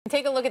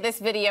take a look at this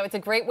video. It's a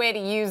great way to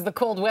use the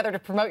cold weather to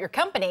promote your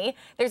company.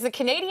 There's a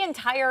Canadian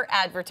Tire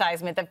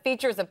advertisement that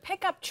features a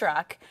pickup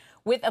truck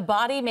with a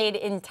body made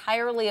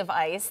entirely of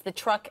ice. The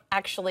truck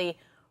actually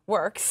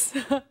works.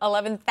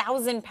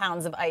 11,000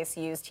 pounds of ice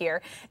used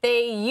here.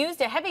 They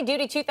used a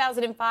heavy-duty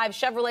 2005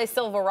 Chevrolet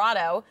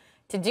Silverado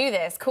to do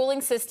this.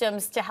 Cooling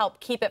systems to help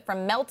keep it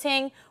from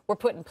melting were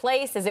put in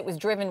place as it was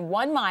driven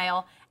 1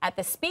 mile at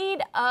the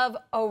speed of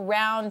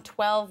around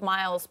 12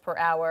 miles per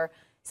hour.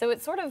 So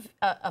it's sort of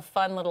a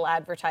fun little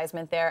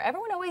advertisement there.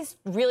 Everyone always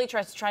really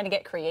trying to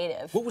get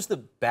creative. What was the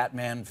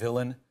Batman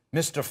villain?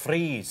 Mr.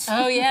 Freeze.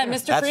 Oh, yeah,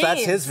 Mr. Freeze.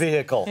 That's his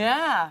vehicle.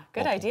 Yeah,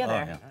 good idea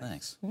there. Oh, yeah.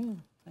 Thanks.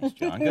 Thanks,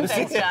 John. Good to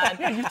see you. Thanks, John.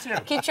 Yeah, you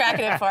too. Keep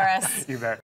tracking it for us. You bet.